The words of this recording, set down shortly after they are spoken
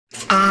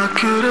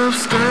could have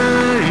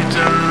stayed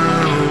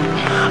down.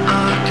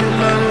 I could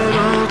let it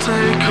all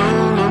take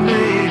hold of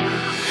me.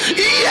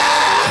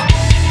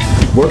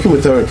 Yeah! Working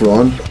with Erik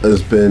Ron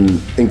has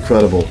been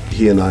incredible.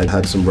 He and I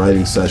had some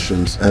writing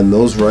sessions, and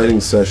those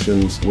writing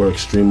sessions were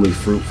extremely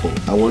fruitful.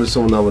 I wanted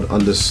someone that would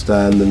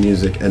understand the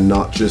music and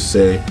not just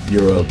say,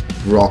 you're a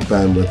rock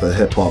band with a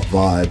hip-hop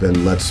vibe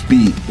and let's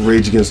beat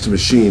Rage Against the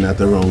Machine at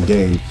their own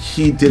game.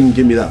 He didn't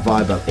give me that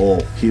vibe at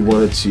all. He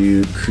wanted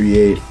to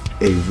create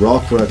a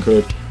rock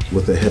record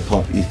with a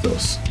hip-hop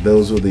ethos.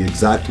 Those were the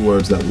exact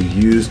words that we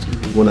used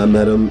when I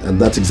met him, and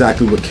that's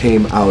exactly what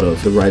came out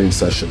of the writing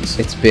sessions.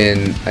 It's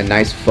been a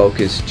nice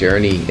focused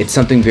journey. It's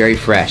something very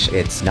fresh.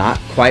 It's not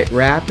quite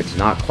rap, it's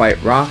not quite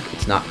rock,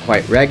 it's not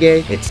quite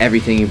reggae, it's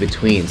everything in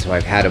between. So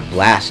I've had a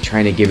blast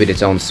trying to give it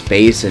its own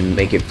space and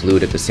make it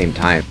fluid at the same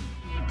time.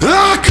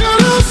 I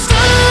could have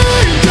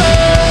stayed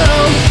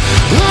down.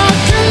 I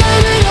can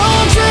let it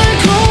all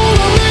take hold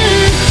of me.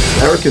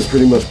 Erik has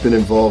pretty much been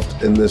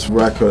involved in this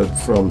record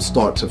from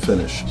start to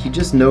finish. He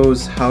just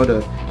knows how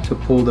to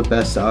pull the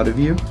best out of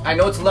you. I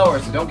know it's lower,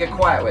 so don't get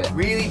quiet with it.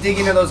 Really dig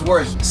into those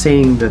words.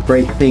 Saying the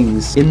right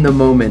things in the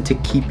moment to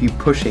keep you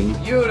pushing.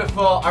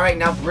 Beautiful. All right,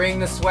 now bring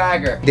the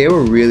swagger. They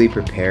were really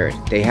prepared.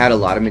 They had a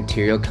lot of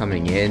material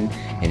coming in,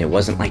 and it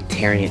wasn't like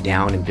tearing it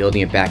down and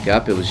building it back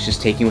up. It was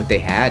just taking what they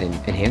had and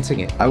enhancing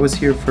it. I was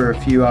here for a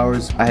few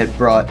hours. I had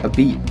brought a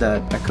beat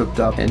that I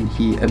cooked up, and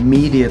he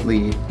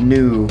immediately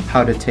knew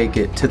how to take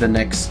it to the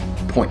next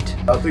point.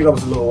 I think I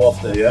was a little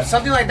off there, yeah?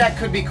 Something like that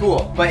could be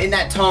cool, but in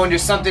that tone,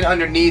 there's something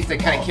underneath that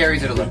kind of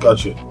carries it a little.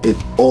 Got you. It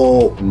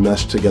all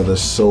meshed together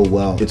so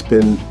well. It's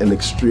been an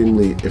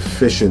extremely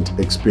efficient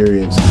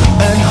experience.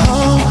 And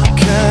how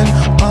can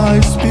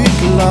I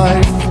speak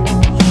life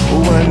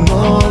when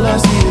all I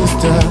see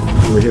is death?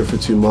 We were here for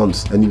 2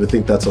 months, and you would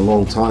think that's a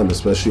long time,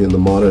 especially in the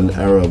modern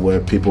era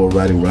where people are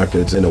writing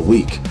records in a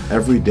week.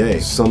 Every day,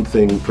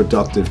 something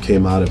productive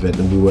came out of it,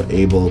 and we were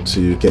able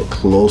to get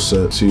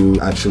closer to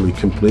actually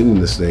completing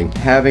this thing.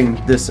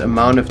 Having this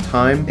amount of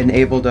time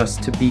enabled us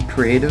to be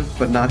creative,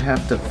 but not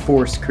have to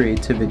force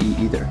creativity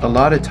either. A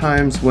lot of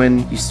times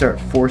when you start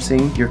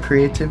forcing your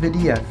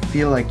creativity, I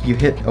feel like you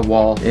hit a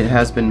wall. It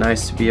has been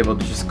nice to be able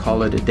to just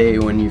call it a day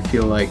when you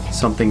feel like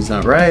something's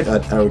not right.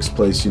 At Erik's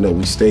place, you know,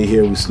 we stay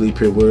here, we sleep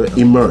here, we're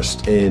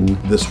immersed in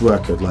this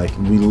record. Like,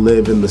 we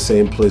live in the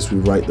same place we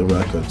write the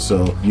record,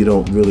 so you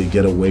don't really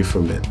get away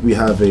from it. We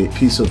have a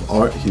piece of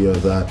art here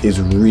that is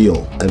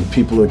real, and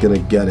people are gonna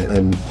get it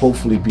and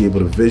hopefully be able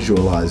to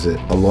visualize it.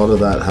 A lot of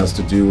that has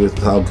to do with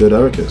how good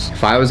Erik is.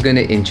 If I was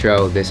gonna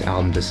intro this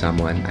album to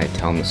someone, I'd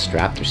tell them to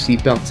strap their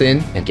seatbelts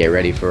in and get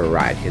ready for a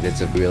ride, because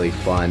it's a really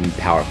fun,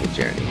 powerful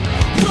journey.